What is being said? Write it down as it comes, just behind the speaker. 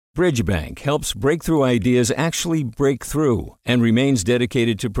Bridgebank helps breakthrough ideas actually break through and remains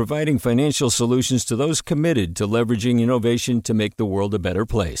dedicated to providing financial solutions to those committed to leveraging innovation to make the world a better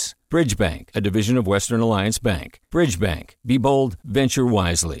place. Bridgebank, a division of Western Alliance Bank. Bridgebank. Be bold, venture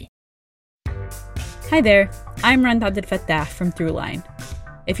wisely. Hi there, I'm Rand Abdel-Fattah from Throughline.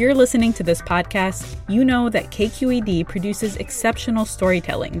 If you're listening to this podcast, you know that KQED produces exceptional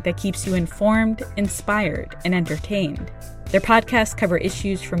storytelling that keeps you informed, inspired, and entertained. Their podcasts cover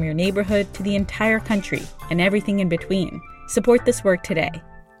issues from your neighborhood to the entire country and everything in between. Support this work today.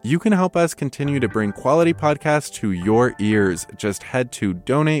 You can help us continue to bring quality podcasts to your ears. Just head to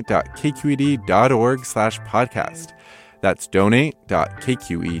donate.kqed.org/podcast. That's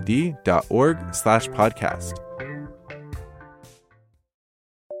donate.kqed.org/podcast.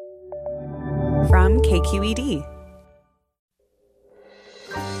 From KQED.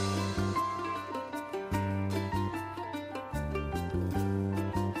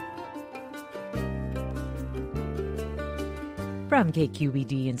 From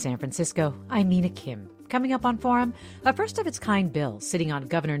KQED in San Francisco, I'm Mina Kim. Coming up on Forum, a first-of-its-kind bill sitting on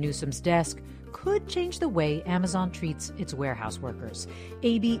Governor Newsom's desk could change the way Amazon treats its warehouse workers.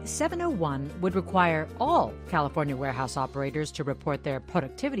 AB 701 would require all California warehouse operators to report their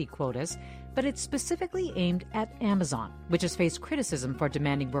productivity quotas, but it's specifically aimed at Amazon, which has faced criticism for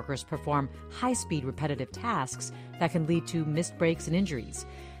demanding workers perform high-speed repetitive tasks that can lead to missed breaks and injuries.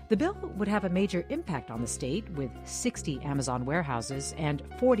 The bill would have a major impact on the state, with 60 Amazon warehouses and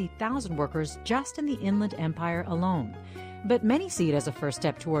 40,000 workers just in the Inland Empire alone. But many see it as a first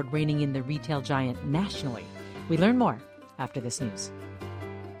step toward reining in the retail giant nationally. We learn more after this news.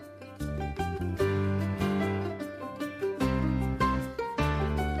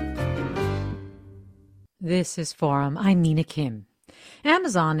 This is Forum. I'm Mina Kim.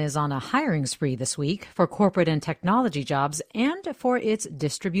 Amazon is on a hiring spree this week for corporate and technology jobs and for its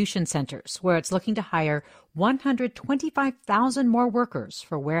distribution centers, where it's looking to hire 125,000 more workers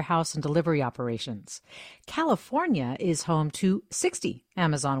for warehouse and delivery operations. California is home to 60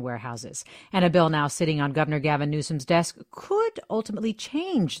 Amazon warehouses, and a bill now sitting on Governor Gavin Newsom's desk could ultimately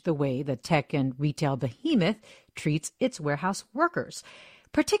change the way the tech and retail behemoth treats its warehouse workers,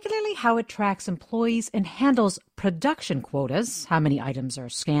 particularly how it tracks employees and handles production quotas, how many items are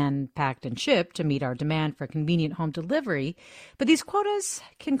scanned, packed, and shipped to meet our demand for convenient home delivery. But these quotas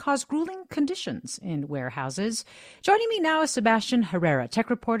can cause grueling conditions in warehouses. Joining me now is Sebastian Herrera, tech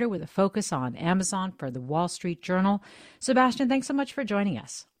reporter with a focus on Amazon for the Wall Street Journal. Sebastian, thanks so much for joining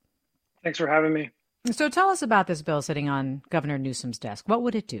us. Thanks for having me. So tell us about this bill sitting on Governor Newsom's desk. What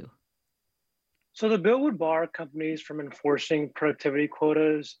would it do? So the bill would bar companies from enforcing productivity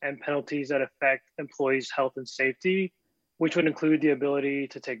quotas and penalties that affect employees' health and safety, which would include the ability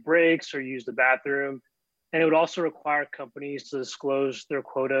to take breaks or use the bathroom. And it would also require companies to disclose their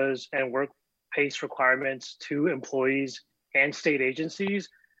quotas and work pace requirements to employees and state agencies.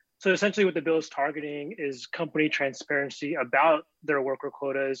 So essentially what the bill is targeting is company transparency about their worker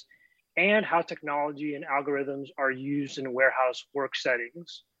quotas and how technology and algorithms are used in warehouse work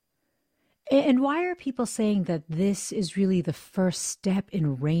settings. And why are people saying that this is really the first step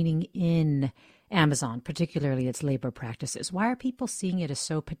in reining in Amazon, particularly its labor practices? Why are people seeing it as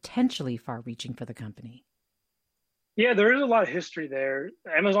so potentially far-reaching for the company? Yeah, there is a lot of history there.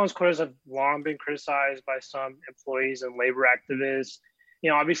 Amazon's quotas have long been criticized by some employees and labor activists.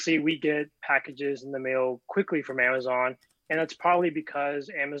 Obviously we get packages in the mail quickly from Amazon, and that's probably because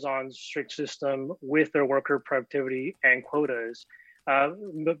Amazon's strict system with their worker productivity and quotas.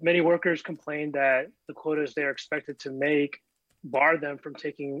 Many workers complain that the quotas they're expected to make bar them from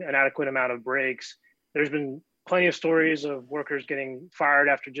taking an adequate amount of breaks. There's been plenty of stories of workers getting fired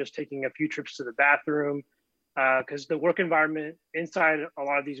after just taking a few trips to the bathroom, because the work environment inside a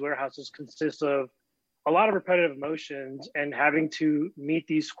lot of these warehouses consists of a lot of repetitive motions, and having to meet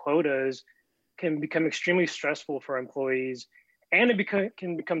these quotas can become extremely stressful for employees, and it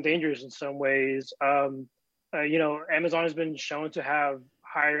can become dangerous in some ways. Amazon has been shown to have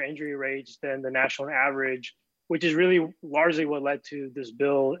higher injury rates than the national average, which is really largely what led to this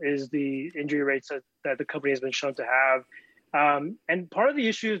bill, is the injury rates that the company has been shown to have. And part of the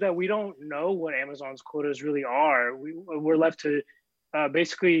issue is that we don't know what Amazon's quotas really are. We're left to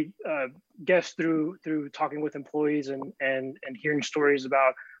basically guess through talking with employees and hearing stories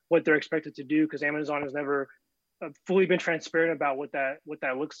about what they're expected to do, because Amazon has never fully been transparent about what that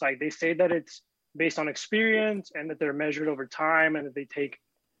looks like. They say that it's based on experience and that they're measured over time and that they take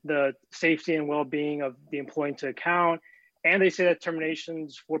the safety and well-being of the employee into account. And they say that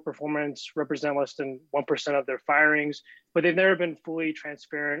terminations for performance represent less than 1% of their firings, but they've never been fully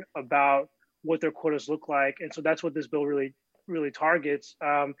transparent about what their quotas look like. And so that's what this bill really really targets.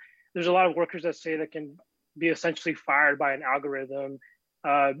 There's a lot of workers that say that can be essentially fired by an algorithm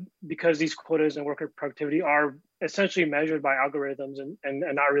because these quotas and worker productivity are essentially measured by algorithms and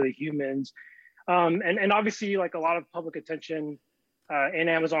not really humans. And obviously, like a lot of public attention in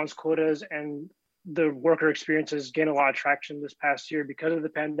Amazon's quotas and the worker experiences gained a lot of traction this past year because of the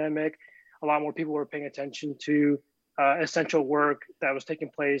pandemic. A lot more people were paying attention to essential work that was taking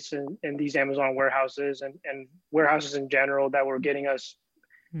place in these Amazon warehouses and warehouses in general that were getting us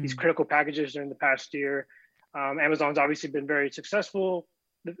these critical packages during the past year. Amazon's obviously been very successful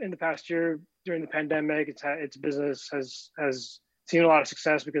in the past year during the pandemic. Its business has seen a lot of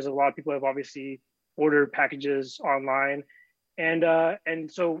success because a lot of people have obviously ordered packages online.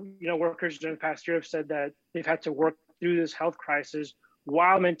 And so, workers during the past year have said that they've had to work through this health crisis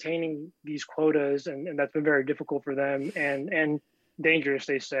while maintaining these quotas, and that's been very difficult for them and dangerous,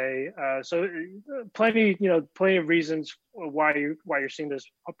 they say. So plenty of reasons why you're seeing this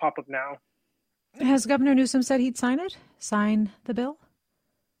pop up now. Has Governor Newsom said he'd sign the bill?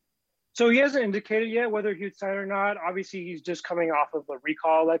 So he hasn't indicated yet whether he'd sign or not. Obviously, he's just coming off of a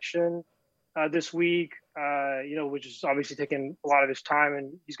recall election this week, which is obviously taking a lot of his time,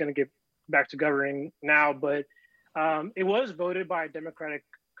 and he's going to get back to governing now. But it was voted by a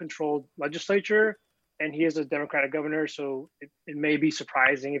Democratic-controlled legislature, and he is a Democratic governor, so it may be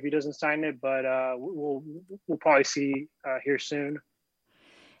surprising if he doesn't sign it, but we'll probably see here soon.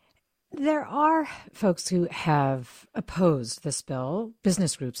 There are folks who have opposed this bill,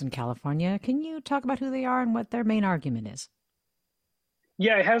 business groups in California. Can you talk about who they are and what their main argument is?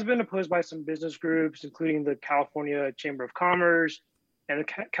 Yeah, it has been opposed by some business groups, including the California Chamber of Commerce and the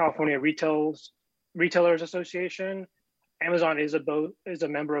California Retailers Association. Amazon is a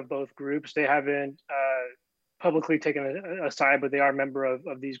member of both groups. They haven't publicly taken a side, but they are a member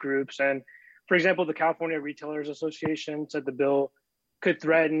of these groups. And for example, the California Retailers Association said the bill could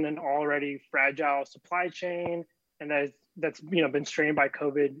threaten an already fragile supply chain, and that's been strained by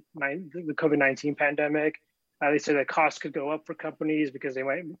the COVID-19 pandemic. They say that costs could go up for companies because they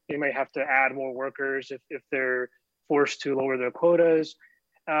might have to add more workers if they're forced to lower their quotas.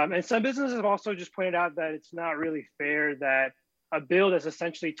 And some businesses have also just pointed out that it's not really fair that a bill that's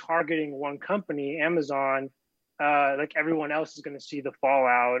essentially targeting one company, Amazon, like everyone else is going to see the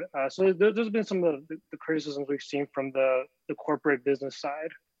fallout. So there's been some of the criticisms we've seen from the corporate business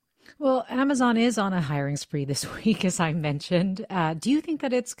side. Well, Amazon is on a hiring spree this week, as I mentioned. Do you think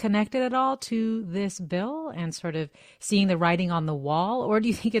that it's connected at all to this bill and sort of seeing the writing on the wall? Or do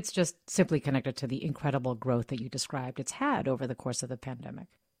you think it's just simply connected to the incredible growth that you described it's had over the course of the pandemic?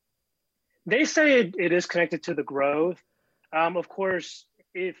 They say it is connected to the growth. Of course,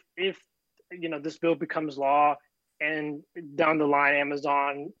 if this bill becomes law and down the line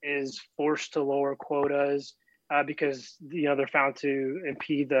Amazon is forced to lower quotas because they're found to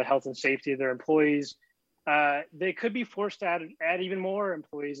impede the health and safety of their employees, they could be forced to add even more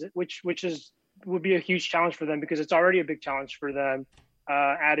employees, which would be a huge challenge for them because it's already a big challenge for them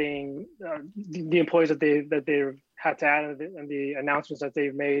adding the employees that they've had to add and the announcements that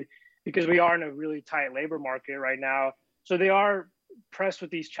they've made, because we are in a really tight labor market right now. So they are pressed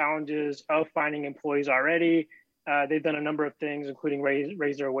with these challenges of finding employees already. They've done a number of things, including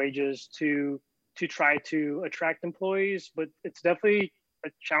raise their wages to try to attract employees, but it's definitely a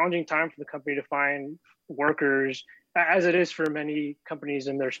challenging time for the company to find workers, as it is for many companies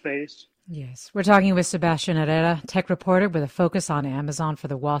in their space. Yes. We're talking with Sebastian Herrera, tech reporter with a focus on Amazon for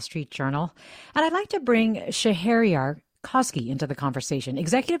the Wall Street Journal. And I'd like to bring Shahryar Khosgi into the conversation,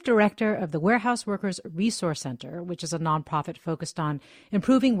 executive director of the Warehouse Workers Resource Center, which is a nonprofit focused on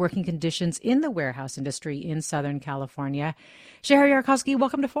improving working conditions in the warehouse industry in Southern California. Shahryar Khosgi,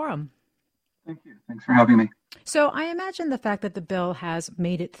 welcome to Forum. Thank you. Thanks for having me. So I imagine the fact that the bill has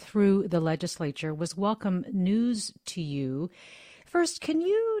made it through the legislature was welcome news to you. First, can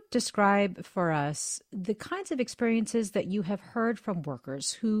you describe for us the kinds of experiences that you have heard from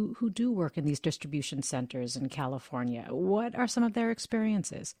workers who do work in these distribution centers in California? What are some of their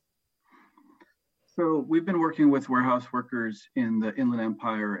experiences? So we've been working with warehouse workers in the Inland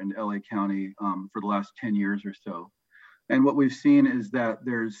Empire and LA County for the last 10 years or so. And what we've seen is that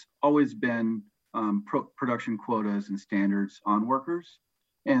there's always been production quotas and standards on workers,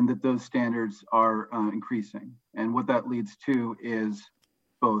 and that those standards are increasing. And what that leads to is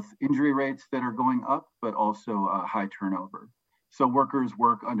both injury rates that are going up, but also high turnover. So workers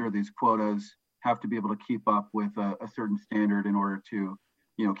work under these quotas, have to be able to keep up with a certain standard in order to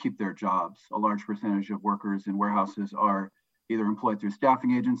keep their jobs. A large percentage of workers in warehouses are either employed through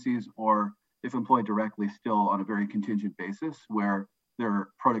staffing agencies or, if employed directly, still on a very contingent basis where their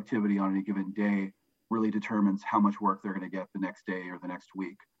productivity on any given day really determines how much work they're going to get the next day or the next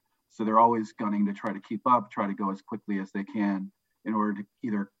week. So they're always gunning to try to keep up, try to go as quickly as they can in order to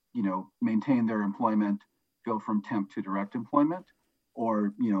either, maintain their employment, go from temp to direct employment,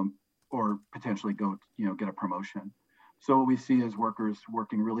 or potentially go, get a promotion. So what we see is workers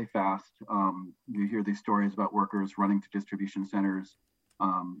working really fast. You hear these stories about workers running to distribution centers,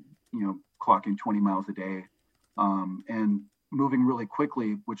 clocking 20 miles a day, and moving really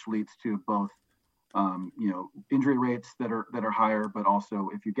quickly, which leads to both injury rates that are higher, but also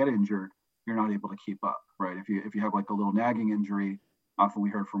if you get injured, you're not able to keep up, right? If you have like a little nagging injury, often we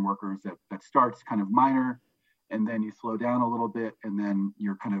heard from workers that starts kind of minor, and then you slow down a little bit, and then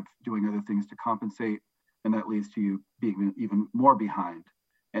you're kind of doing other things to compensate, and that leads to you being even more behind,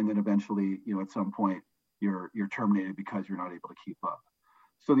 and then eventually, at some point, you're terminated because you're not able to keep up.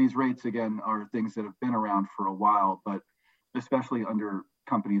 So these rates, again, are things that have been around for a while, but especially under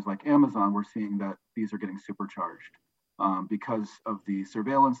companies like Amazon, we're seeing that these are getting supercharged because of the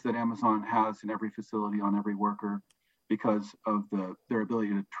surveillance that Amazon has in every facility on every worker, because of their ability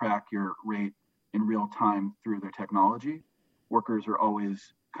to track your rate in real time through their technology. Workers are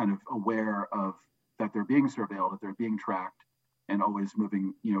always kind of aware of that they're being surveilled, that they're being tracked, and always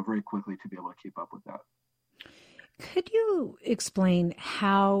moving, very quickly to be able to keep up with that. Could you explain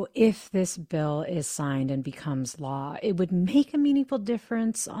how, if this bill is signed and becomes law, it would make a meaningful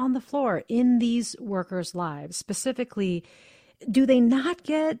difference on the floor in these workers' lives? Specifically, do they not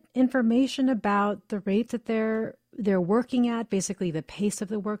get information about the rate that they're working at, basically the pace of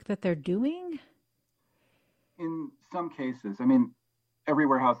the work that they're doing? In some cases, every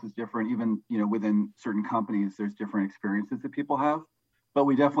warehouse is different. Even, within certain companies, there's different experiences that people have. But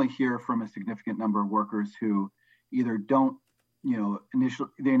we definitely hear from a significant number of workers who either don't,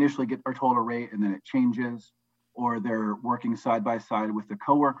 initially are told a rate and then it changes, or they're working side by side with the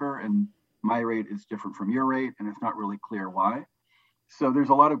coworker and my rate is different from your rate and it's not really clear why. So there's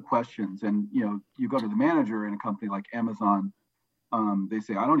a lot of questions, and you go to the manager in a company like Amazon, they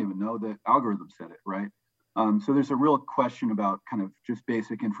say, I don't even know the algorithm said it, right? So there's a real question about kind of just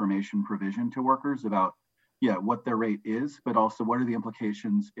basic information provision to workers about, what their rate is, but also what are the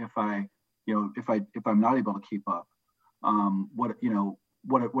implications if I'm not able to keep up? What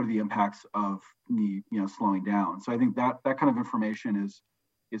are the impacts of me, slowing down? So I think that kind of information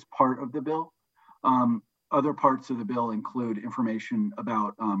is part of the bill. Other parts of the bill include information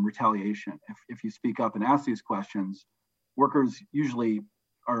about retaliation. If you speak up and ask these questions, workers usually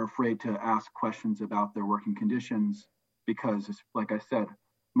are afraid to ask questions about their working conditions because, like I said,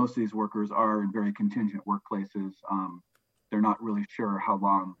 most of these workers are in very contingent workplaces. They're not really sure how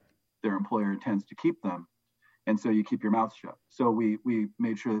long their employer intends to keep them. And so you keep your mouth shut. So we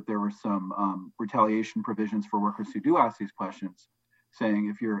made sure that there were some retaliation provisions for workers who do ask these questions, saying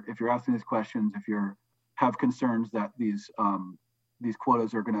if you're asking these questions, if you have concerns that these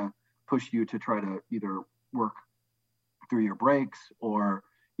quotas are going to push you to try to either work through your breaks or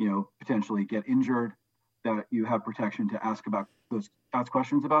potentially get injured, that you have protection to ask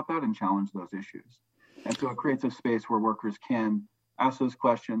questions about that and challenge those issues. And so it creates a space where workers can ask those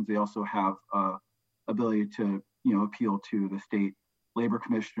questions. They also have ability to appeal to the state labor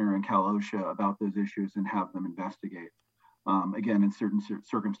commissioner and Cal OSHA about those issues and have them investigate. Again, in certain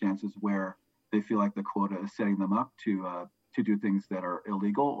circumstances where they feel like the quota is setting them up to do things that are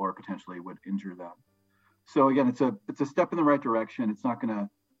illegal or potentially would injure them. So again, it's a step in the right direction. It's not going to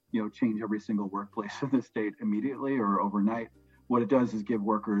change every single workplace in the state immediately or overnight. What it does is give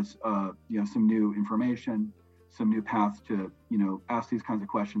workers some new information, some new paths to ask these kinds of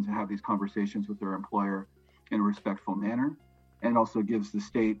questions and have these conversations with their employer in a respectful manner, and also gives the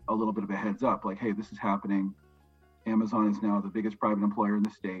state a little bit of a heads up, like, hey, this is happening. Amazon is now the biggest private employer in the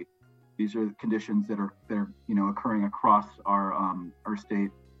state. These are conditions that are occurring across our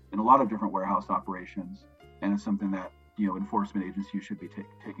state in a lot of different warehouse operations, and it's something that enforcement agencies should be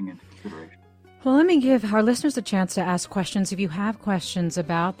taking into consideration. Well, let me give our listeners a chance to ask questions. If you have questions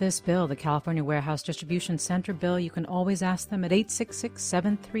about this bill, the California Warehouse Distribution Center bill, you can always ask them at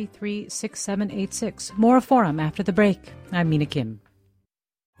 866-733-6786. More of Forum after the break. I'm Mina Kim.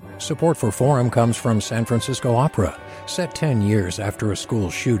 Support for Forum comes from San Francisco Opera. Set 10 years after a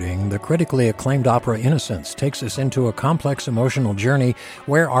school shooting, the critically acclaimed opera Innocence takes us into a complex emotional journey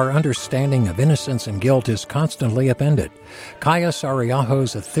where our understanding of innocence and guilt is constantly upended. Kaya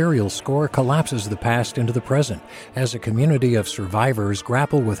Sariaho's ethereal score collapses the past into the present as a community of survivors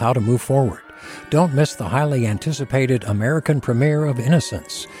grapple with how to move forward. Don't miss the highly anticipated American premiere of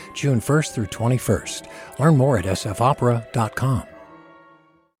Innocence, June 1st through 21st. Learn more at sfopera.com.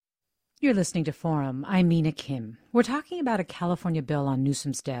 You're listening to Forum. I'm Mina Kim. We're talking about a California bill on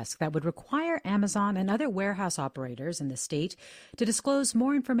Newsom's desk that would require Amazon and other warehouse operators in the state to disclose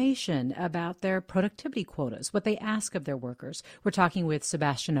more information about their productivity quotas, what they ask of their workers. We're talking with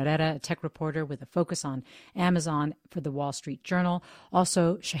Sebastian Herrera, a tech reporter with a focus on Amazon for the Wall Street Journal.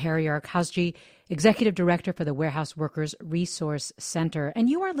 Also, Shahryar Khazji, Executive Director for the Warehouse Workers Resource Center. And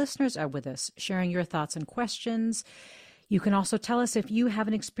you, our listeners, are with us, sharing your thoughts and questions. You can also tell us if you have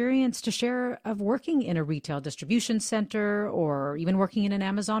an experience to share of working in a retail distribution center or even working in an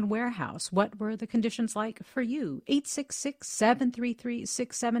Amazon warehouse. What were the conditions like for you?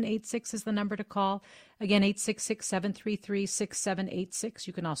 866-733-6786 is the number to call. Again, 866-733-6786.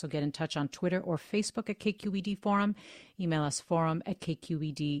 You can also get in touch on Twitter or Facebook at KQED Forum. Email us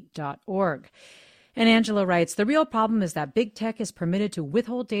forum@kqed.org. And Angela writes, the real problem is that big tech is permitted to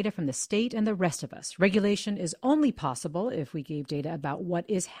withhold data from the state and the rest of us. Regulation is only possible if we gave data about what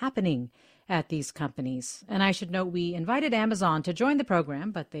is happening at these companies. And I should note we invited Amazon to join the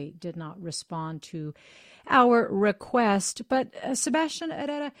program, but they did not respond to our request. But Sebastian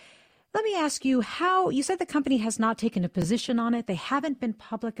Herrera, let me ask you how, you said the company has not taken a position on it. They haven't been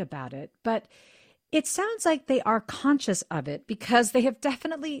public about it, but it sounds like they are conscious of it because they have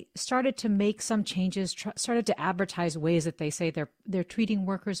definitely started to make some changes, started to advertise ways that they say they're treating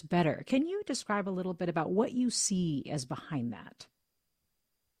workers better. Can you describe a little bit about what you see as behind that?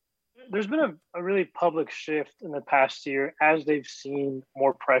 There's been a really public shift in the past year as they've seen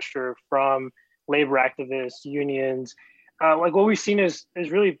more pressure from labor activists, unions. Like what we've seen is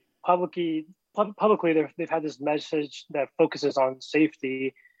really publicly they've had this message that focuses on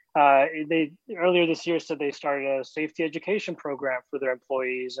safety. They earlier this year said they started a safety education program for their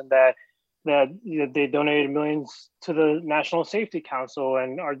employees, and that they donated millions to the National Safety Council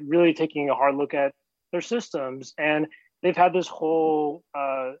and are really taking a hard look at their systems. And they've had this whole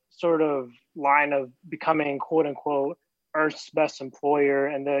sort of line of becoming "quote unquote" Earth's best employer,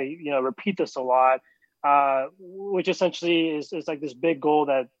 and they repeat this a lot, which essentially is like this big goal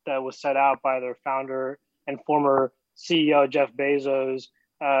that was set out by their founder and former CEO Jeff Bezos.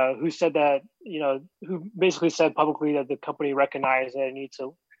 Who said that, who basically said publicly that the company recognized that it needs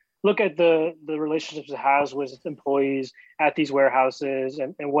to look at the relationships it has with its employees at these warehouses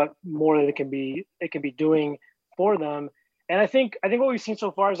and what more it can be doing for them. And I think what we've seen so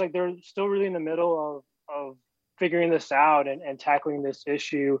far is like they're still really in the middle of figuring this out and tackling this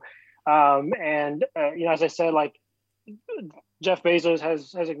issue. As I said, like Jeff Bezos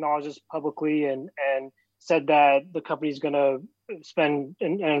has acknowledged this publicly and said that the company is going to spend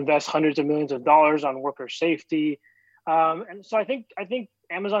and invest hundreds of millions of dollars on worker safety. And so I think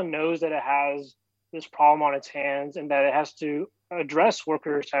Amazon knows that it has this problem on its hands and that it has to address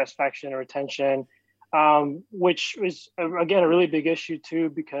worker satisfaction or retention, which is, again, a really big issue too,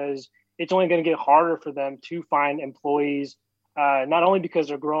 because it's only going to get harder for them to find employees, not only because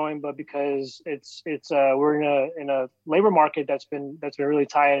they're growing, but because we're in a labor market that's been really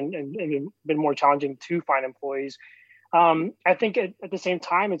tight and been more challenging to find employees. I think at the same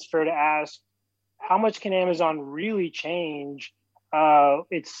time, it's fair to ask, how much can Amazon really change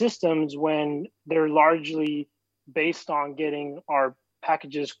its systems when they're largely based on getting our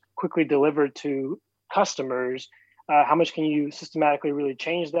packages quickly delivered to customers? How much can you systematically really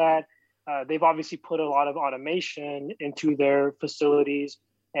change that? They've obviously put a lot of automation into their facilities,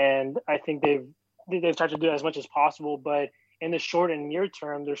 and I think they've tried to do as much as possible. But in the short and near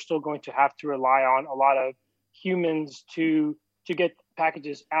term, they're still going to have to rely on a lot of humans to get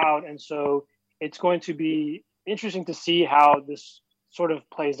packages out. And so it's going to be interesting to see how this sort of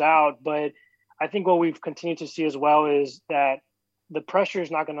plays out. But I think what we've continued to see as well is that the pressure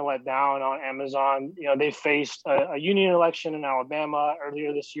is not going to let down on Amazon. They faced a union election in Alabama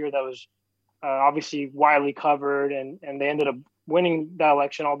earlier this year that was obviously widely covered, and they ended up winning that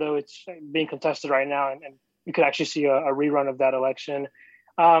election, although it's being contested right now, and you could actually see a rerun of that election.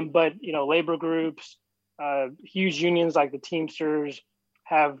 But labor groups, huge unions like the Teamsters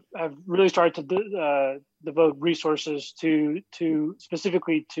have really started to devote resources to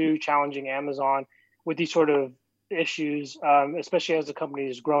specifically to challenging Amazon with these sort of issues, especially as the company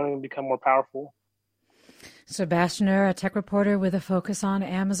is growing and become more powerful. Sebastian, a tech reporter with a focus on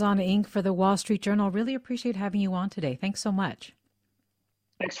Amazon Inc. for the Wall Street Journal. Really appreciate having you on today. Thanks so much.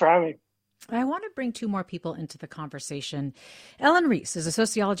 Thanks for having me. I want to bring two more people into the conversation. Ellen Reese is a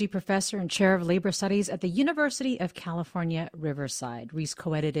sociology professor and chair of labor studies at the University of California, Riverside. Reese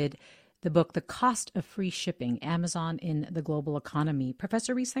co-edited the book, The Cost of Free Shipping, Amazon in the Global Economy.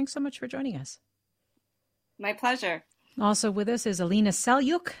 Professor Reese, thanks so much for joining us. My pleasure. Also with us is Alina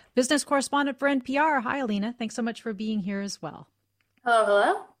Selyuk, business correspondent for NPR. Hi, Alina. Thanks so much for being here as well. Hello,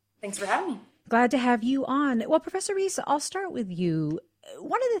 hello. Thanks for having me. Glad to have you on. Well, Professor Reese, I'll start with you.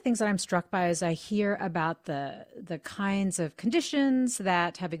 One of the things that I'm struck by is I hear about the kinds of conditions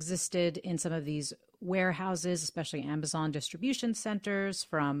that have existed in some of these warehouses, especially Amazon distribution centers,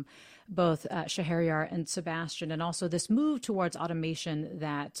 from both Shahryar and Sebastian, and also this move towards automation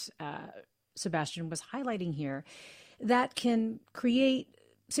that Sebastian was highlighting here, that can create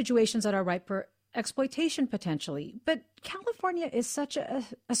situations that are ripe for exploitation potentially. But California is such a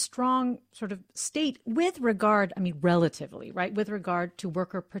strong sort of state with regard, relatively, right, with regard to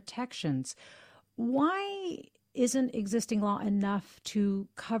worker protections. Why isn't existing law enough to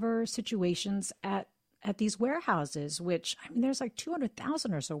cover situations at these warehouses, which, there's like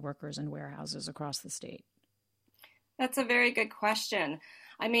 200,000 or so workers in warehouses across the state? That's a very good question.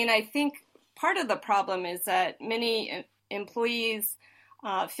 I think part of the problem is that many employees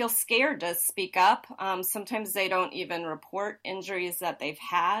feel scared to speak up. Sometimes they don't even report injuries that they've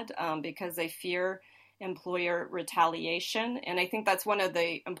had because they fear employer retaliation. And I think that's one of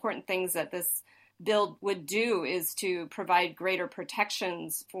the important things that this bill would do, is to provide greater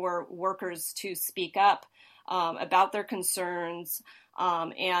protections for workers to speak up about their concerns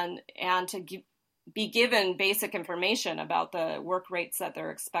and to be given basic information about the work rates that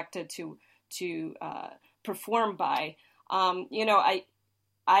they're expected to perform by.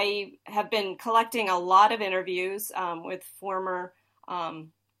 I have been collecting a lot of interviews with former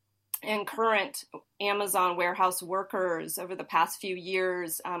and current Amazon warehouse workers over the past few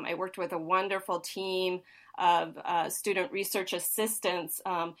years. I worked with a wonderful team of student research assistants,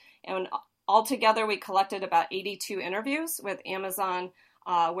 and altogether we collected about 82 interviews with Amazon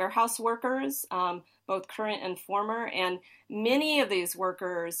warehouse workers, both current and former. And many of these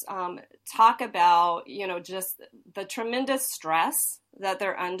workers talk about, just the tremendous stress that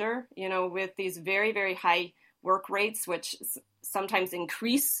they're under, with these very, very high work rates, which sometimes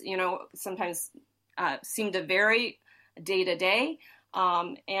increase, sometimes seem to vary day to day.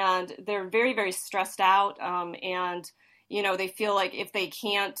 And they're very, very stressed out. And they feel like if they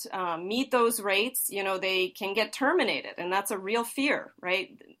can't meet those rates, they can get terminated. And that's a real fear,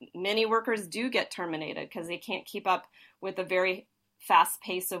 right? Many workers do get terminated because they can't keep up with the very fast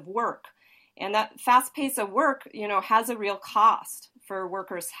pace of work. And that fast pace of work, has a real cost for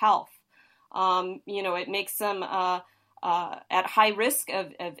workers' health. It makes them at high risk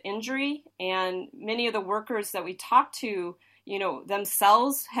of injury. And many of the workers that we talked to,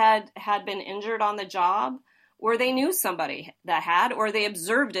 themselves had been injured on the job, or they knew somebody that had, or they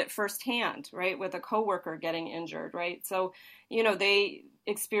observed it firsthand, right, with a coworker getting injured, right? So, they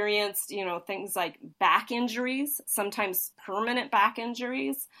experienced, things like back injuries, sometimes permanent back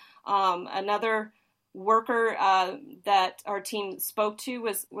injuries. Another worker that our team spoke to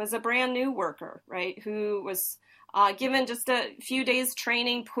was a brand new worker, right, who was given just a few days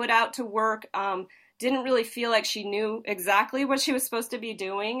training, put out to work, didn't really feel like she knew exactly what she was supposed to be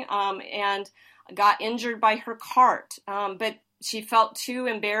doing, and got injured by her cart, but she felt too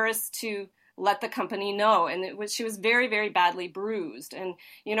embarrassed to let the company know, and she was very, very badly bruised. And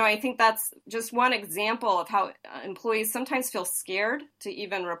I think that's just one example of how employees sometimes feel scared to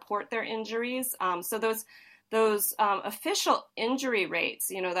even report their injuries. So those official injury rates,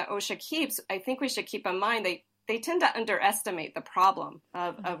 that OSHA keeps, I think we should keep in mind they tend to underestimate the problem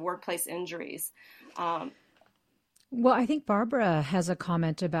of workplace injuries. Well, I think Barbara has a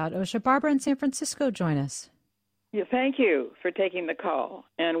comment about OSHA. Barbara in San Francisco, join us. Yeah, thank you for taking the call,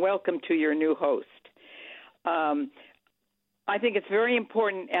 and welcome to your new host. I think it's very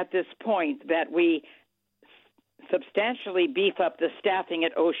important at this point that we substantially beef up the staffing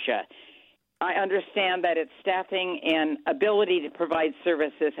at OSHA. I understand that its staffing and ability to provide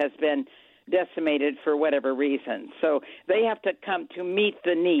services has been decimated for whatever reason. So they have to come to meet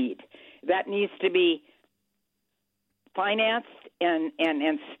the need. That needs to be financed and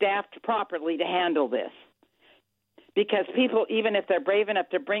staffed properly to handle this. Because people, even if they're brave enough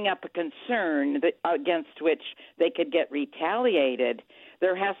to bring up a concern against which they could get retaliated,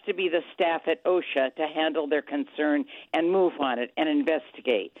 there has to be the staff at OSHA to handle their concern and move on it and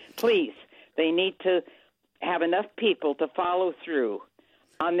investigate. Please, they need to have enough people to follow through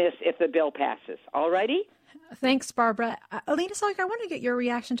on this if the bill passes. All righty? Thanks, Barbara. Alina Selig, I want to get your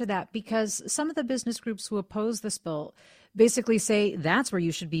reaction to that, because some of the business groups who oppose this bill basically say that's where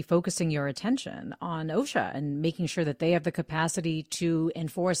you should be focusing your attention, on OSHA and making sure that they have the capacity to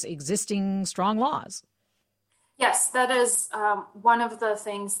enforce existing strong laws. Yes, that is one of the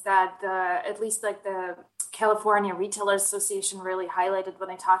things that at least like the California Retailers Association really highlighted when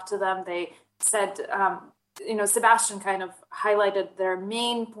I talked to them. They said, Sebastian kind of highlighted their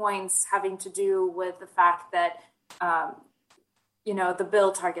main points having to do with the fact that the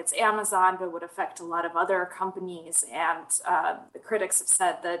bill targets Amazon, but would affect a lot of other companies. And the critics have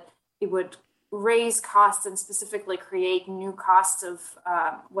said that it would raise costs and specifically create new costs of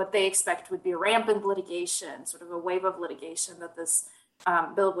what they expect would be rampant litigation, sort of a wave of litigation that this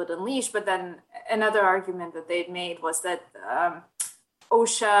bill would unleash. But then another argument that they'd made was that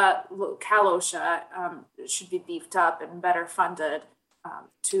OSHA, Cal OSHA, should be beefed up and better funded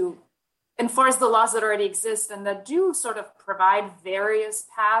to enforce the laws that already exist and that do sort of provide various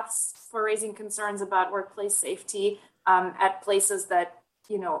paths for raising concerns about workplace safety at places that,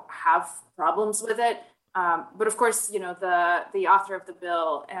 have problems with it. But of course, the author of the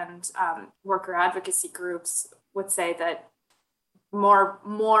bill and worker advocacy groups would say that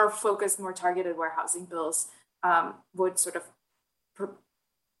more focused, more targeted warehousing bills would sort of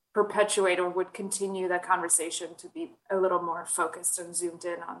perpetuate or would continue that conversation to be a little more focused and zoomed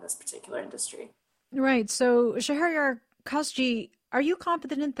in on this particular industry. Right. So, Shahryar Khazji, are you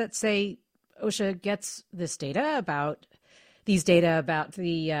confident that, say, OSHA gets this data about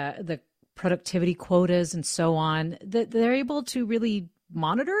the productivity quotas and so on, that they're able to really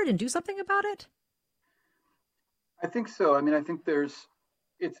monitor it and do something about it? I think so. I mean, I think there's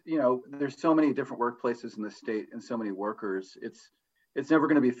so many different workplaces in the state and so many workers. It's never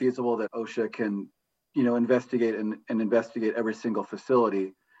going to be feasible that OSHA can, investigate and investigate every single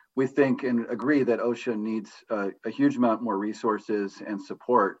facility. We think and agree that OSHA needs a huge amount more resources and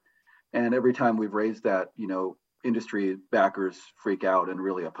support. And every time we've raised that, industry backers freak out and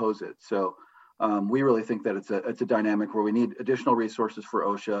really oppose it. So we really think that it's a dynamic where we need additional resources for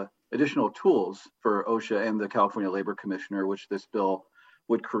OSHA, additional tools for OSHA and the California Labor Commissioner, which this bill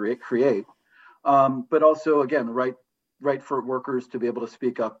would create. But also, again, right for workers to be able to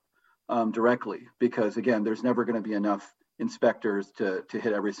speak up directly, because again, there's never going to be enough inspectors to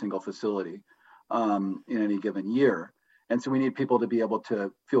hit every single facility in any given year. And so we need people to be able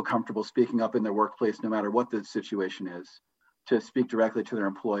to feel comfortable speaking up in their workplace, no matter what the situation is, to speak directly to their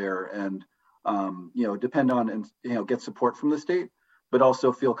employer and, depend on and, get support from the state, but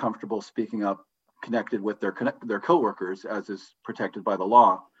also feel comfortable speaking up connected with their coworkers, as is protected by the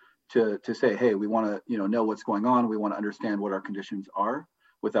law, to say, hey, we want to, know what's going on. We want to understand what our conditions are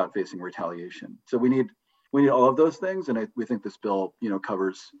without facing retaliation. So we need all of those things. And we think this bill,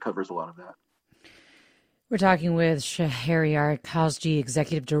 covers a lot of that. We're talking with Shahryar Khazji,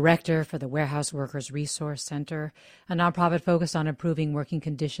 Executive Director for the Warehouse Workers Resource Center, a nonprofit focused on improving working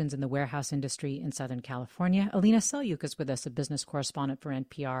conditions in the warehouse industry in Southern California. Alina Selyuk is with us, a business correspondent for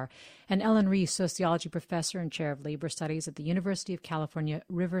NPR, and Ellen Reese, sociology professor and chair of labor studies at the University of California,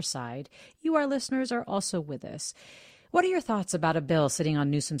 Riverside. You, our listeners, are also with us. What are your thoughts about a bill sitting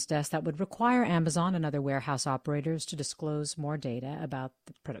on Newsom's desk that would require Amazon and other warehouse operators to disclose more data about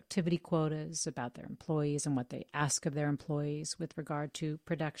the productivity quotas, about their employees, and what they ask of their employees with regard to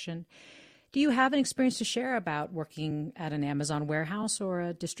production? Do you have an experience to share about working at an Amazon warehouse or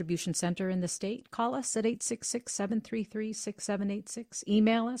a distribution center in the state? Call us at 866-733-6786.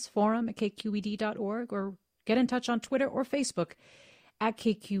 Email us, forum@kqed.org, or get in touch on Twitter or Facebook at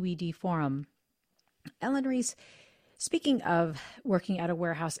KQED Forum. Ellen Reese, speaking of working at a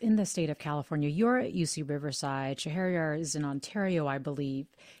warehouse in the state of California, you're at UC Riverside. Shahryar is in Ontario, I believe.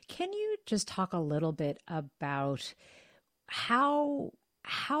 Can you just talk a little bit about how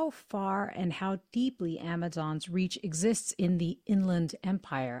far and how deeply Amazon's reach exists in the Inland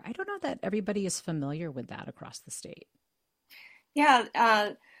Empire? I don't know that everybody is familiar with that across the state.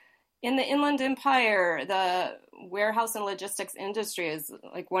 Yeah, in the Inland Empire, the warehouse and logistics industry is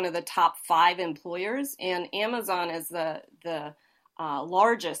like one of the top 5 employers, and Amazon is the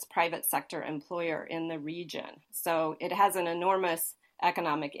largest private sector employer in the region. So it has an enormous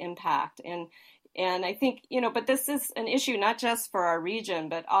economic impact. And I think, but this is an issue not just for our region,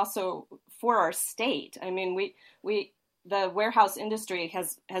 but also for our state. I mean, the warehouse industry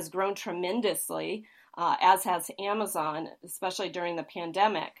has grown tremendously, as has Amazon, especially during the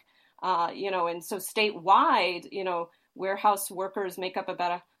pandemic. And so statewide, warehouse workers make up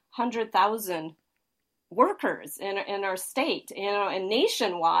about 100,000 workers in our state, and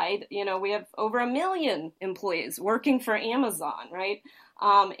nationwide, we have over 1 million employees working for Amazon, right?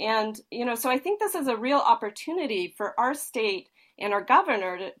 So I think this is a real opportunity for our state and our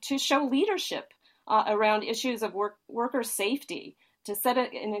governor to show leadership around issues of worker safety, to set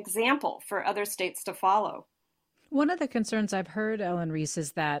an example for other states to follow. One of the concerns I've heard, Ellen Reese,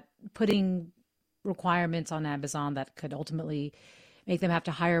 is that putting requirements on Amazon that could ultimately make them have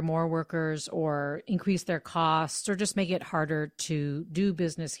to hire more workers or increase their costs or just make it harder to do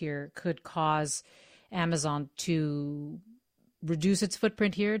business here could cause Amazon to reduce its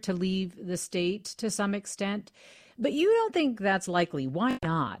footprint here, to leave the state to some extent. But you don't think that's likely. Why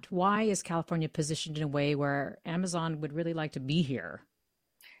not? Why is California positioned in a way where Amazon would really like to be here?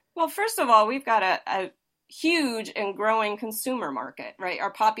 Well, first of all, we've got a huge and growing consumer market, right?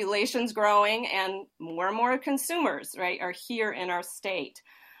 Our population's growing and more consumers, right, are here in our state.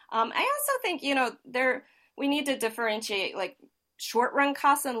 I also think, we need to differentiate like short-run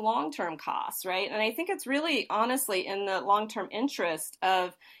costs and long-term costs, right? And I think it's really, honestly, in the long-term interest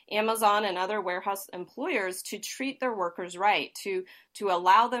of Amazon and other warehouse employers to treat their workers right, to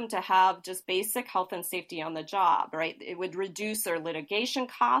allow them to have just basic health and safety on the job, right? It would reduce their litigation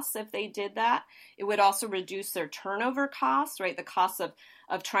costs if they did that. It would also reduce their turnover costs, right? The costs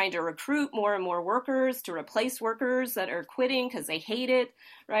of trying to recruit more and more workers to replace workers that are quitting because they hate it,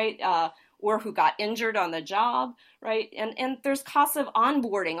 right? Or who got injured on the job, right? And there's costs of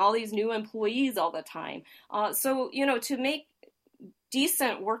onboarding all these new employees all the time. So, to make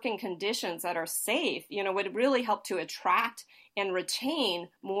decent working conditions that are safe, would really help to attract and retain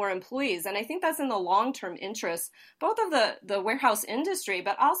more employees. And I think that's in the long-term interest, both of the warehouse industry,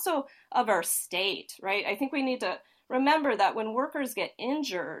 but also of our state, right? I think we need to remember that when workers get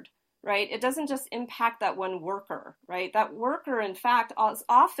injured, right, it doesn't just impact that one worker, right? That worker, in fact, is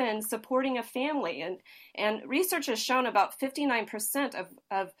often supporting a family. And research has shown about 59%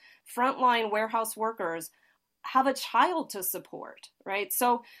 of frontline warehouse workers have a child to support, right?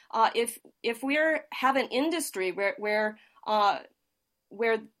 So if we have an industry where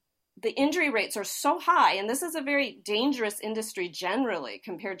the injury rates are so high, and this is a very dangerous industry generally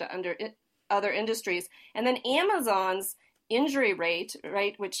compared to other industries, and then Amazon's injury rate,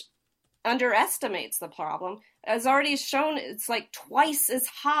 right, which underestimates the problem, has already shown it's like twice as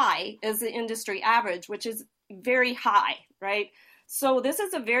high as the industry average, which is very high, right? So this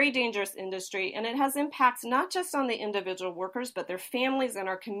is a very dangerous industry, and it has impacts not just on the individual workers, but their families and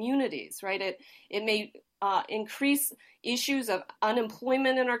our communities, right? It may increase issues of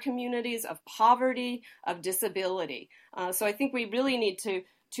unemployment in our communities, of poverty, of disability. So I think we really need to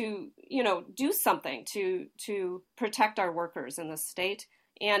do something to protect our workers in the state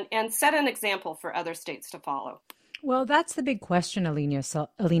and set an example for other states to follow. Well, that's the big question, Alina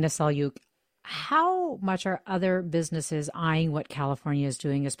Selyuk. How much are other businesses eyeing what California is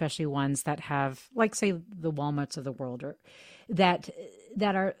doing, especially ones that have, like, say, the Walmarts of the world, or that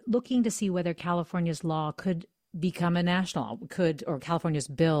are looking to see whether California's law could become a national, or California's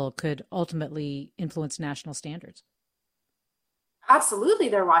bill could ultimately influence national standards? Absolutely,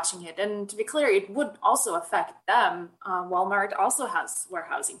 they're watching it. And to be clear, it would also affect them. Walmart also has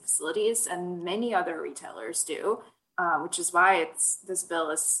warehousing facilities, and many other retailers do, which is why this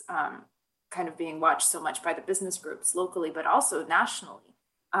bill is kind of being watched so much by the business groups locally, but also nationally.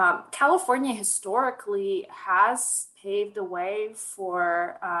 California historically has paved the way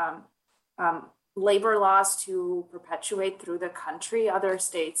for labor laws to perpetuate through the country. Other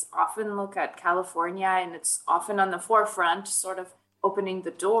states often look at California, and it's often on the forefront, sort of opening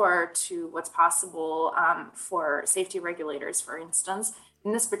the door to what's possible for safety regulators, for instance.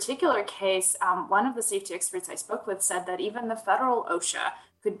 In this particular case, one of the safety experts I spoke with said that even the federal OSHA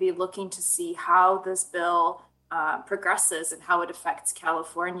could be looking to see how this bill progresses and how it affects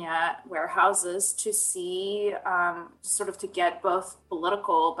California warehouses, to see sort of to get both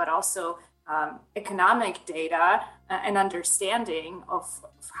political but also economic data and understanding of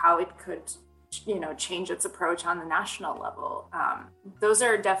how it could change its approach on the national level. Those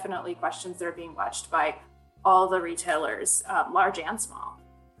are definitely questions that are being watched by all the retailers, large and small.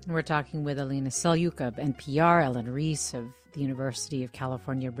 We're talking with Alina Selyuk of NPR, Ellen Reese of the University of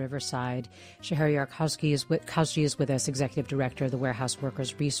California, Riverside. Shahryar Khosgi is with us, Executive Director of the Warehouse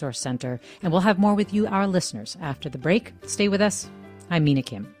Workers Resource Center. And we'll have more with you, our listeners, after the break. Stay with us. I'm Mina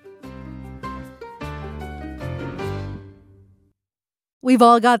Kim. We've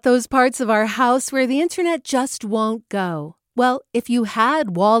all got those parts of our house where the internet just won't go. Well, if you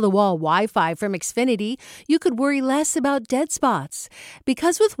had wall-to-wall Wi-Fi from Xfinity, you could worry less about dead spots.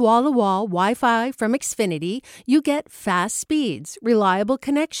 Because with wall-to-wall Wi-Fi from Xfinity, you get fast speeds, reliable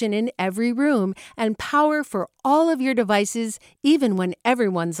connection in every room, and power for all of your devices, even when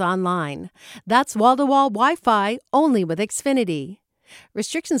everyone's online. That's wall-to-wall Wi-Fi only with Xfinity.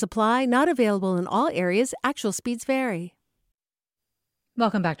 Restrictions apply, not available in all areas. Actual speeds vary.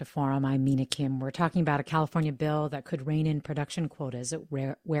 Welcome back to Forum. I'm Mina Kim. We're talking about a California bill that could rein in production quotas at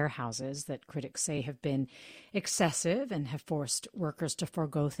warehouses that critics say have been excessive and have forced workers to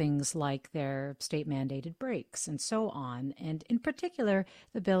forego things like their state-mandated breaks and so on. And in particular,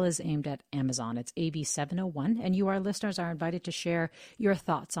 the bill is aimed at Amazon. It's AB 701, and you, our listeners, are invited to share your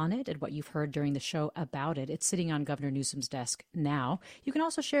thoughts on it and what you've heard during the show about it. It's sitting on Governor Newsom's desk now. You can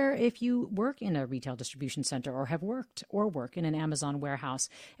also share if you work in a retail distribution center or have worked or work in an Amazon warehouse,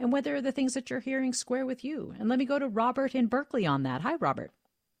 and whether the things that you're hearing square with you. And let me go to Robert in Berkeley on that. Hi, Robert.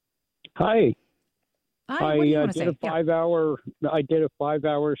 Hi. Hi. What do you want to say? I did a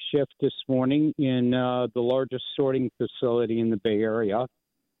 5-hour shift this morning in the largest sorting facility in the Bay Area,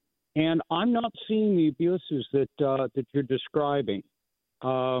 and I'm not seeing the abuses that you're describing.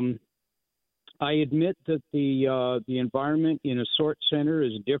 I admit that the environment in a sort center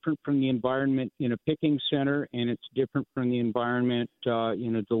is different from the environment in a picking center, and it's different from the environment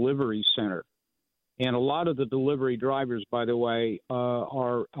in a delivery center. And a lot of the delivery drivers, by the way,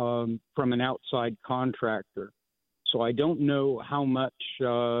 are from an outside contractor. So I don't know how much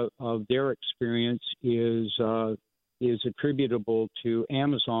of their experience is attributable to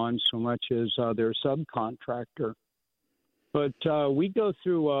Amazon so much as their subcontractor. But we go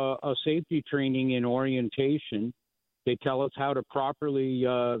through a safety training in orientation. They tell us how to properly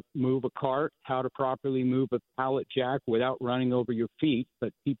move a cart, how to properly move a pallet jack without running over your feet,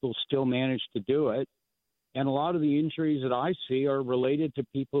 but people still manage to do it. And a lot of the injuries that I see are related to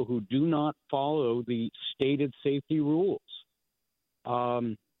people who do not follow the stated safety rules.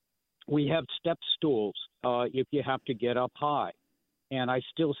 We have step stools if you have to get up high. And I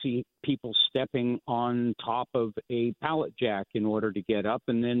still see people stepping on top of a pallet jack in order to get up,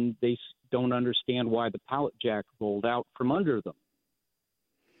 and then they don't understand why the pallet jack rolled out from under them.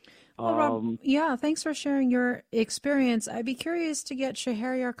 Well, Rob, thanks for sharing your experience. I'd be curious to get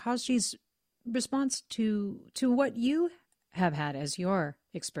Shahryar Khosgi's response to what you have had as your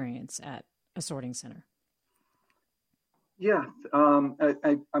experience at a sorting center. Yeah,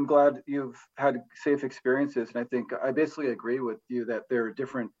 I'm glad you've had safe experiences. And I think I basically agree with you that there are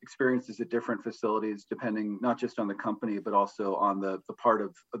different experiences at different facilities, depending not just on the company, but also on the part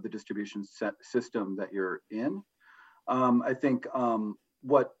of the distribution system that you're in. I think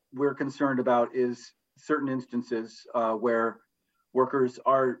what we're concerned about is certain instances where workers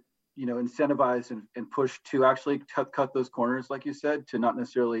are, incentivized and pushed to actually cut those corners, like you said, to not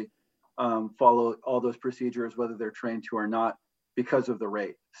necessarily follow all those procedures, whether they're trained to or not, because of the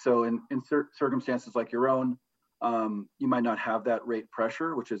rate. So in circumstances like your own, you might not have that rate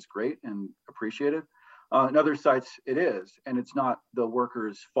pressure, which is great and appreciated. In other sites, it is, and it's not the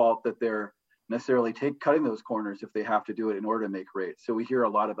workers' fault that they're necessarily cutting those corners if they have to do it in order to make rate. So we hear a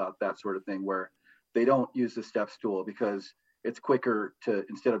lot about that sort of thing where they don't use the step stool because it's quicker to,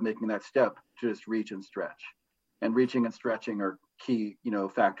 instead of making that step, to just reach and stretch. And reaching and stretching are key,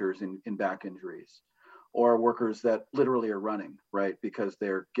 factors in back injuries, or workers that literally are running, right? Because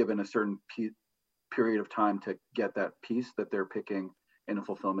they're given a certain period of time to get that piece that they're picking in a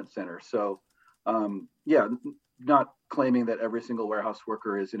fulfillment center. So, not claiming that every single warehouse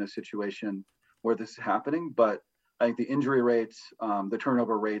worker is in a situation where this is happening, but I think the injury rates, the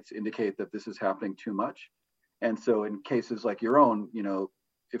turnover rates indicate that this is happening too much. And so in cases like your own,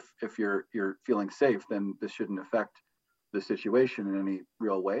 if you're feeling safe, then this shouldn't affect the situation in any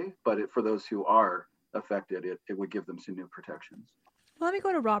real way. But for those who are affected, it would give them some new protections. Well, let me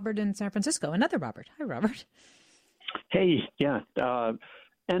go to Robert in San Francisco. Another Robert. Hi, Robert. Hey, yeah.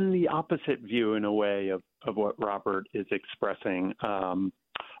 And the opposite view in a way of what Robert is expressing.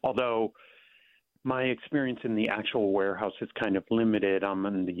 Although my experience in the actual warehouse is kind of limited. I'm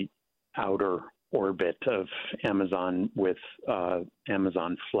in the outer orbit of Amazon with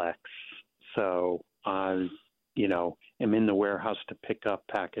Amazon Flex. So I, am in the warehouse to pick up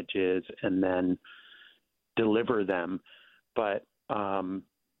packages and then deliver them. But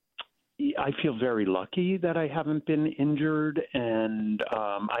I feel very lucky that I haven't been injured, and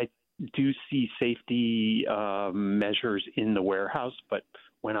I do see safety measures in the warehouse. But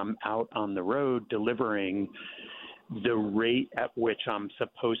when I'm out on the road delivering, the rate at which I'm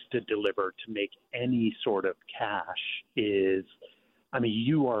supposed to deliver to make any sort of cash is,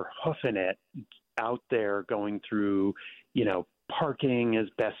 you are hoofing it out there, going through, parking as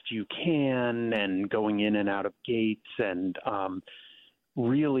best you can and going in and out of gates. And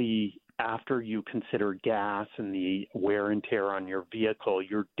really, after you consider gas and the wear and tear on your vehicle,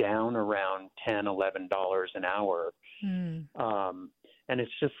 you're down around $10, $11 an hour. And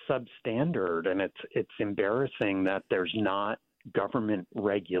it's just substandard, and it's embarrassing that there's not government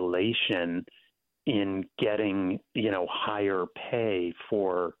regulation in getting, higher pay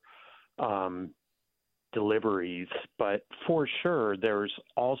for deliveries, but for sure, there's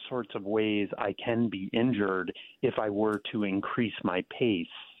all sorts of ways I can be injured if I were to increase my pace.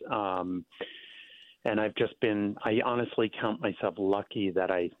 And I honestly count myself lucky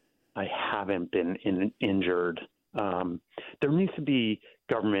that I haven't been injured. There needs to be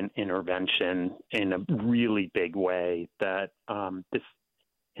government intervention in a really big way that this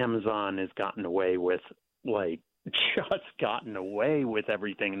Amazon has gotten away with, just gotten away with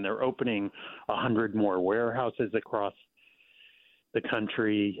everything, and they're opening 100 more warehouses across the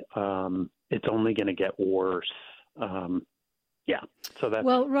country. It's only going to get worse. So that's,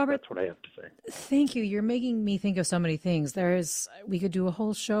 Robert, that's what I have to say. Thank you. You're making me think of so many things. We could do a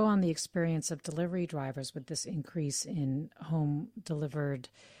whole show on the experience of delivery drivers with this increase in home delivered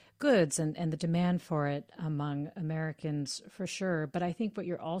goods and the demand for it among Americans, for sure. But I think what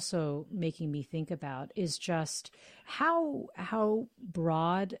you're also making me think about is just how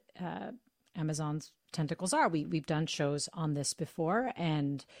broad Amazon's tentacles are. We've done shows on this before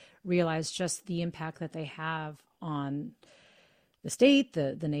and realized just the impact that they have on the state,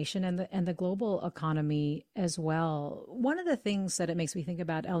 the nation, and the global economy as well. One of the things that it makes me think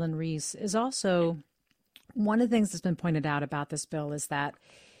about, Ellen Reese, is also one of the things that's been pointed out about this bill is that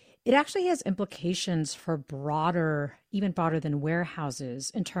it actually has implications for even broader than warehouses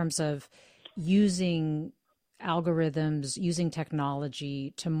in terms of using algorithms, using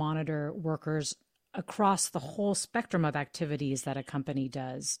technology to monitor workers across the whole spectrum of activities that a company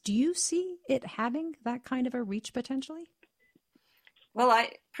does. Do you see it having that kind of a reach potentially? Well,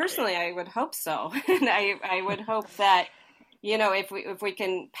 I would hope so. And I would hope that, if we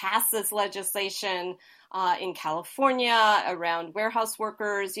can pass this legislation in California around warehouse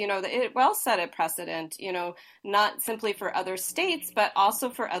workers, it will set a precedent, not simply for other states, but also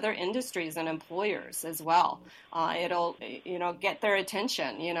for other industries and employers as well. It'll, get their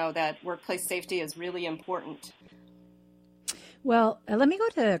attention, that workplace safety is really important. Well, let me go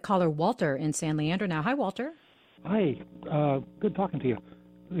to caller Walter in San Leandro now. Hi, Walter. Hi, good talking to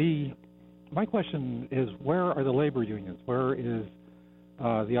you. My question is, where are the labor unions? Where is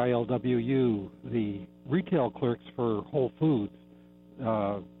the ILWU, the retail clerks for Whole Foods,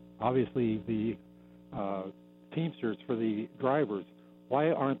 obviously the Teamsters for the drivers?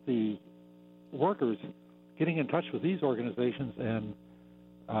 Why aren't the workers getting in touch with these organizations? And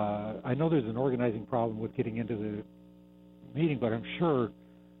I know there's an organizing problem with getting into the meeting, but I'm sure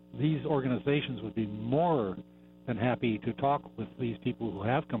these organizations would be more than happy to talk with these people who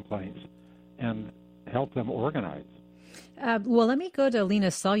have complaints and help them organize. Well, let me go to Lena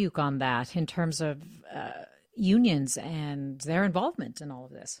Salyuk on that in terms of unions and their involvement in all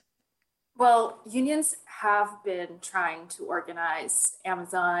of this. Well, unions have been trying to organize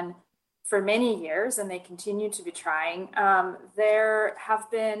Amazon for many years, and they continue to be trying. There have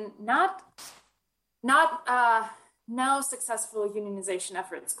been no successful unionization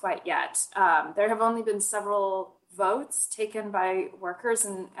efforts quite yet. There have only been several votes taken by workers,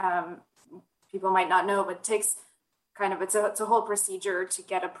 and people might not know, but it takes it's a whole procedure to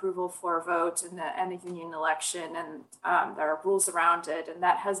get approval for a vote and a union election, and there are rules around it, and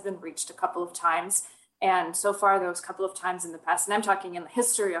that has been reached a couple of times. And so far, those couple of times in the past, and I'm talking in the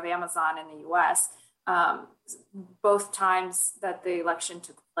history of Amazon in the U.S., both times that the election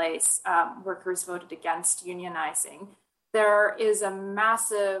took place, workers voted against unionizing. There is a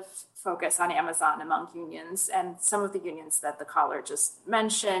massive focus on Amazon among unions, and some of the unions that the caller just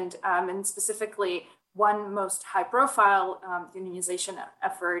mentioned, and specifically one most high-profile unionization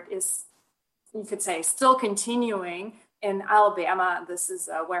effort is, you could say, still continuing in Alabama. This is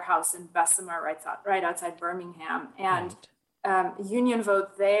a warehouse in Bessemer, right outside Birmingham, and a union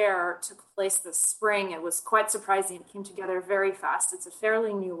vote there took place this spring. It was quite surprising. It came together very fast. It's a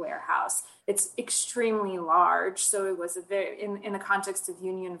fairly new warehouse. It's extremely large, so it was in the context of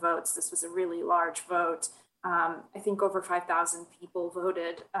union votes, this was a really large vote. I think over 5,000 people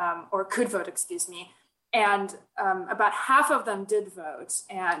voted, or could vote, and about half of them did vote,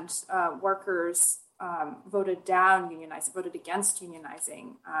 and workers voted against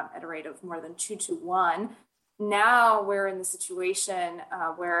unionizing at a rate of more than 2-1. Now we're in the situation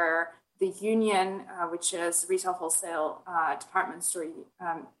where the union, which is Retail Wholesale Department Store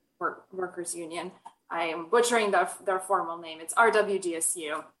Workers Union, I am butchering their formal name, it's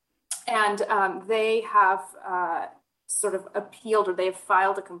RWDSU, and they have sort of appealed, or they've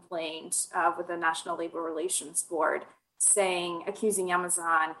filed a complaint with the National Labor Relations Board accusing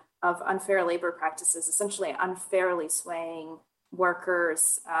Amazon of unfair labor practices, essentially unfairly swaying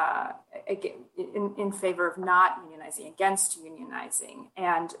workers in favor of not unionizing, against unionizing.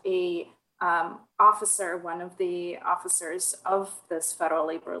 And a officer, one of the officers of this Federal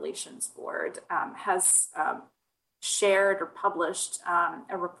Labor Relations Board, has shared or published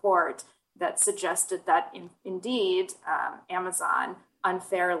a report that suggested that indeed Amazon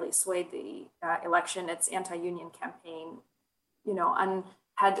unfairly swayed the election. Its anti-union campaign,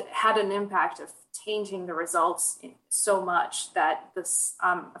 had an impact of changing the results so much that this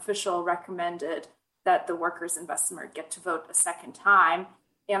official recommended that the workers in Bessemer get to vote a second time.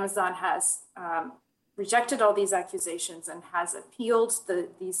 Amazon has rejected all these accusations and has appealed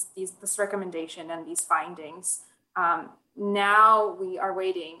this recommendation and these findings. Now we are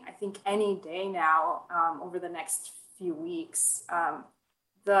waiting, I think any day now, over the next few weeks,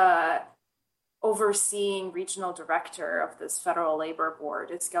 the overseeing regional director of this Federal Labor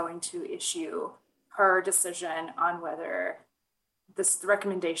Board is going to issue her decision on whether this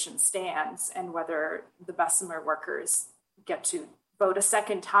recommendation stands and whether the Bessemer workers get to vote a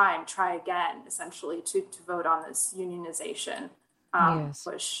second time, try again, essentially, to vote on this unionization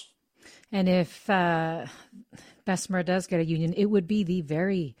push. And if Bessemer does get a union, it would be the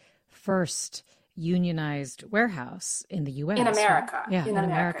very first unionized warehouse in the U.S. In America. Right? Yeah, in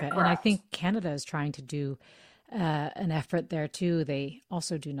America. Correct. And I think Canada is trying to do an effort there, too. They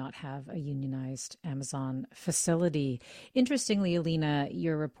also do not have a unionized Amazon facility. Interestingly, Alina,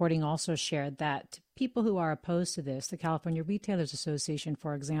 your reporting also shared that people who are opposed to this, the California Retailers Association,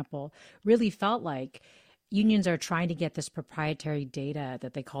 for example, really felt like unions are trying to get this proprietary data,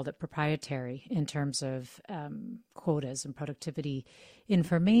 that they called it proprietary, in terms of quotas and productivity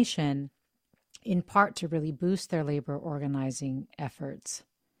information, in part to really boost their labor organizing efforts.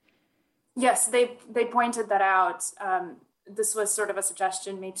 Yes, they pointed that out. This was sort of a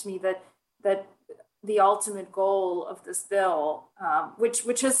suggestion made to me that the ultimate goal of this bill,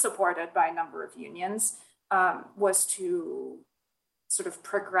 which is supported by a number of unions, was to sort of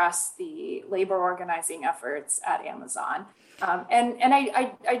progress the labor organizing efforts at Amazon. And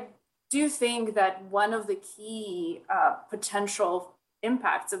I do think that one of the key potential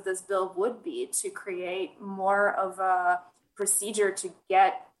impacts of this bill would be to create more of a procedure to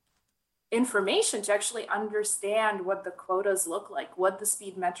get information, to actually understand what the quotas look like, what the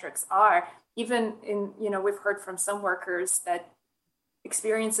speed metrics are. Even we've heard from some workers that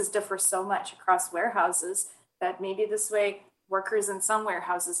experiences differ so much across warehouses that maybe this way workers in some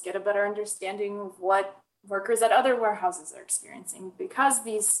warehouses get a better understanding of what workers at other warehouses are experiencing. Because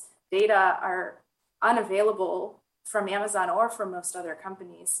these data are unavailable from Amazon or from most other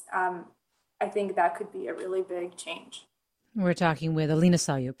companies, I think that could be a really big change. We're talking with Alina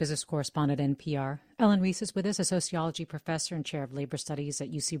Selyuk, business correspondent at NPR. Ellen Reese is with us, a sociology professor and chair of labor studies at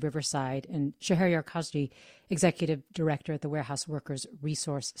UC Riverside, and Shahryar Khosgi, executive director at the Warehouse Workers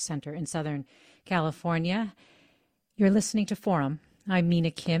Resource Center in Southern California. You're listening to Forum. I'm Mina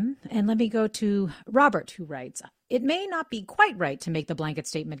Kim, and let me go to Robert, who writes, "It may not be quite right to make the blanket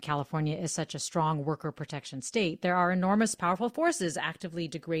statement California is such a strong worker protection state. There are enormous, powerful forces actively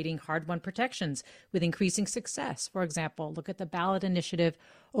degrading hard-won protections with increasing success. For example, look at the ballot initiative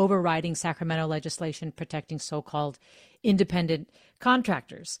overriding Sacramento legislation protecting so-called independent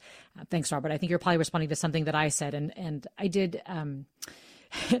contractors." Thanks, Robert. I think you're probably responding to something that I said, and I did...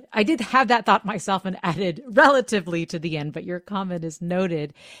 I did have that thought myself and added relatively to the end, but your comment is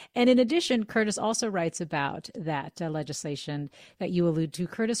noted. And in addition, Curtis also writes about that legislation that you allude to.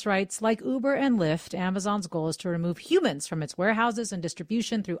 Curtis writes, like Uber and Lyft, Amazon's goal is to remove humans from its warehouses and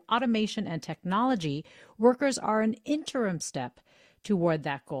distribution through automation and technology. Workers are an interim step toward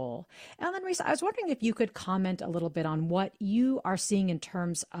that goal. Ellen Reese, I was wondering if you could comment a little bit on what you are seeing in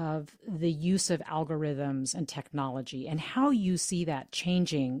terms of the use of algorithms and technology and how you see that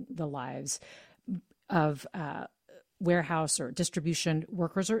changing the lives of warehouse or distribution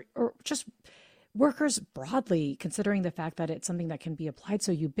workers or just workers broadly, considering the fact that it's something that can be applied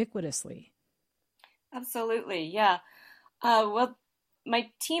so ubiquitously. Absolutely, yeah. Well,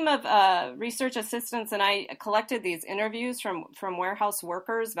 my team of research assistants and I collected these interviews from warehouse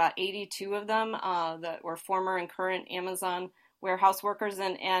workers, about 82 of them that were former and current Amazon warehouse workers.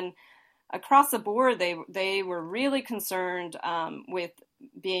 And across the board, they were really concerned with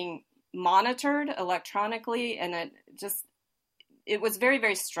being monitored electronically. And it was very,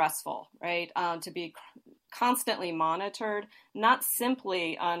 very stressful, right, to be constantly monitored, not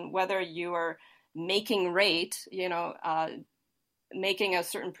simply on whether you are making rate, making a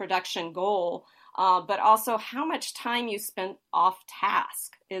certain production goal, but also how much time you spent off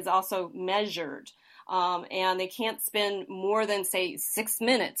task is also measured. And they can't spend more than, say, 6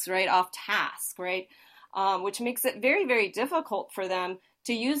 minutes, right, off task, right, which makes it very, very difficult for them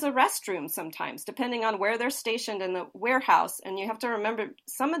to use a restroom sometimes, depending on where they're stationed in the warehouse. And you have to remember,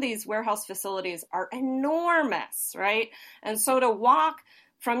 some of these warehouse facilities are enormous, right? And so to walk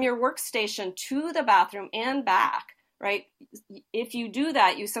from your workstation to the bathroom and back, right? If you do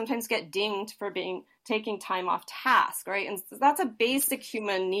that, you sometimes get dinged for taking time off task, right? And that's a basic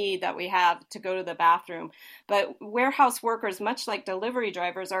human need that we have, to go to the bathroom. But warehouse workers, much like delivery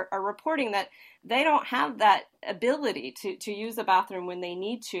drivers, are reporting that they don't have that ability to use the bathroom when they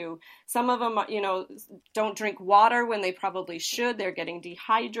need to. Some of them, don't drink water when they probably should. They're getting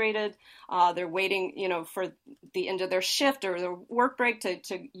dehydrated. They're waiting, for the end of their shift or their work break to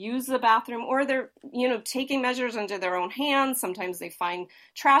use the bathroom, or they're, taking measures into their own hands. Sometimes they find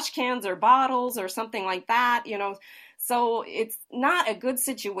trash cans or bottles or something like that, So it's not a good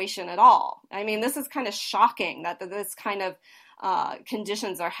situation at all. I mean, this is kind of shocking that this kind of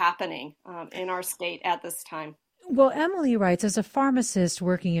conditions are happening in our state at this time. Well, Emily writes, as a pharmacist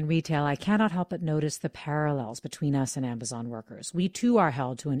working in retail, I cannot help but notice the parallels between us and Amazon workers. We too are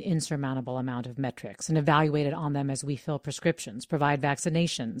held to an insurmountable amount of metrics and evaluated on them as we fill prescriptions, provide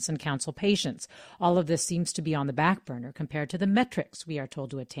vaccinations, and counsel patients. All of this seems to be on the back burner compared to the metrics we are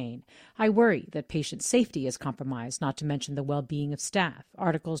told to attain. I worry that patient safety is compromised, not to mention the well-being of staff.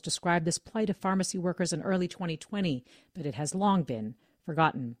 Articles describe this plight of pharmacy workers in early 2020, but it has long been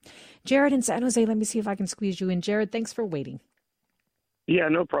forgotten. Jared in San Jose, let me see if I can squeeze you in. Jared, thanks for waiting. Yeah,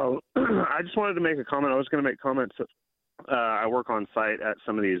 no problem. I just wanted to make a comment. I was going to make comments. I work on site at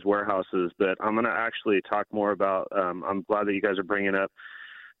some of these warehouses, but I'm going to actually talk more about, I'm glad that you guys are bringing up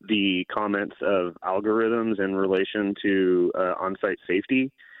the comments of algorithms in relation to on-site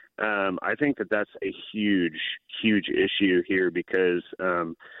safety. I think that that's a huge, huge issue here, because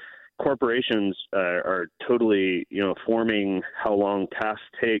corporations are totally, forming how long tasks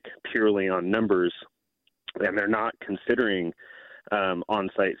take purely on numbers, and they're not considering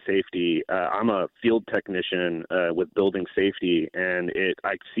on-site safety. I'm a field technician with building safety, and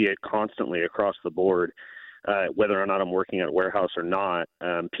I see it constantly across the board, whether or not I'm working at a warehouse or not.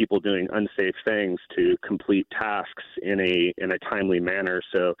 People doing unsafe things to complete tasks in a timely manner.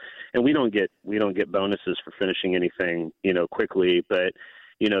 So, and we don't get bonuses for finishing anything, quickly, but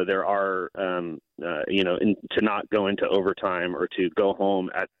there are, to not go into overtime or to go home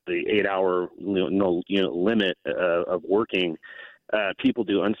at the 8-hour limit of working. People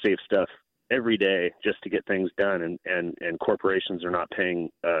do unsafe stuff every day just to get things done, and corporations are not paying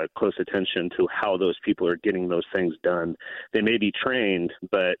close attention to how those people are getting those things done. They may be trained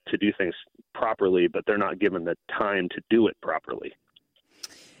to do things properly, but they're not given the time to do it properly.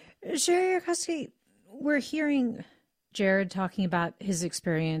 Sherry Yarkowski, we're hearing Jared talking about his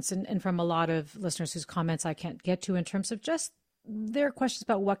experience, and from a lot of listeners whose comments I can't get to, in terms of just their questions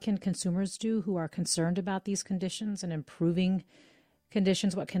about what can consumers do who are concerned about these conditions and improving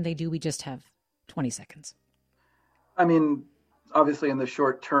conditions. What can they do? We just have 20 seconds. I mean, obviously in the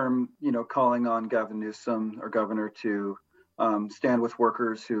short term, calling on Gavin Newsom, our governor, to stand with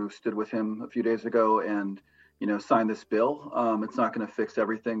workers who stood with him a few days ago and, sign this bill. It's not going to fix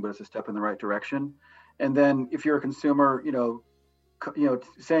everything, but it's a step in the right direction. And then if you're a consumer,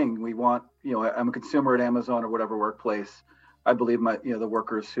 saying we want, I'm a consumer at Amazon or whatever workplace, I believe the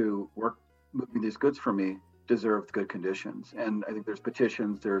workers who work moving these goods for me deserve good conditions. And I think there's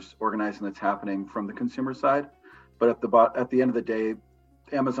petitions, there's organizing that's happening from the consumer side. But at the end of the day,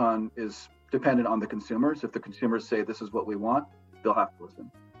 Amazon is dependent on the consumers. If the consumers say this is what we want, they'll have to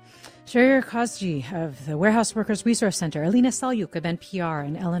listen. Sherry Yarkowski of the Warehouse Workers Resource Center, Alina Selyuk of NPR,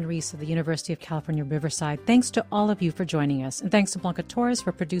 and Ellen Reese of the University of California, Riverside. Thanks to all of you for joining us, and thanks to Blanca Torres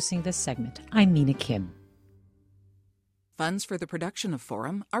for producing this segment. I'm Mina Kim. Funds for the production of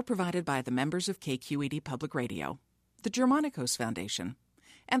Forum are provided by the members of KQED Public Radio, the Germanicos Foundation,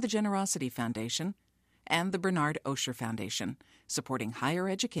 and the Generosity Foundation, and the Bernard Osher Foundation, supporting higher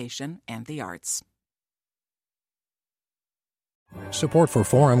education and the arts. Support for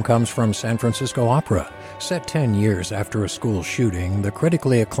Forum comes from San Francisco Opera. Set 10 years after a school shooting, the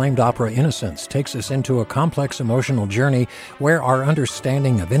critically acclaimed opera Innocence takes us into a complex emotional journey where our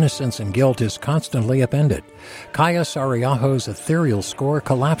understanding of innocence and guilt is constantly upended. Kaya Sariaho's ethereal score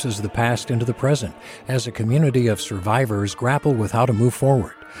collapses the past into the present as a community of survivors grapple with how to move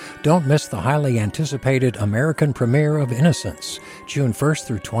forward. Don't miss the highly anticipated American premiere of Innocence, June 1st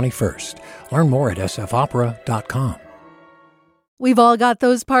through 21st. Learn more at sfopera.com. We've all got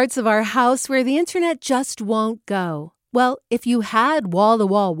those parts of our house where the internet just won't go. Well, if you had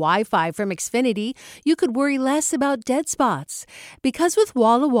wall-to-wall Wi-Fi from Xfinity, you could worry less about dead spots. Because with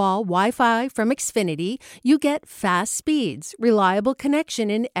wall-to-wall Wi-Fi from Xfinity, you get fast speeds, reliable connection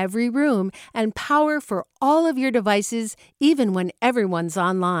in every room, and power for all of your devices, even when everyone's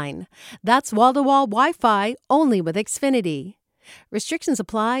online. That's wall-to-wall Wi-Fi only with Xfinity. Restrictions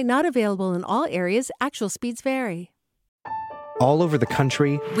apply, not available in all areas. Actual speeds vary. All over the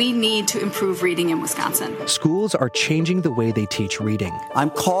country, we need to improve reading in Wisconsin. Schools are changing the way they teach reading.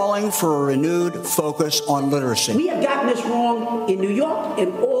 I'm calling for a renewed focus on literacy. We have gotten this wrong in New York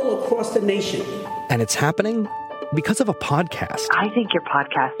and all across the nation. And it's happening because of a podcast. I think your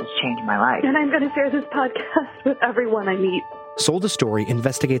podcast has changed my life. And I'm going to share this podcast with everyone I meet. Sold a Story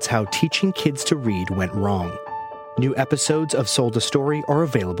investigates how teaching kids to read went wrong. New episodes of Sold a Story are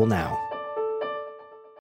available now.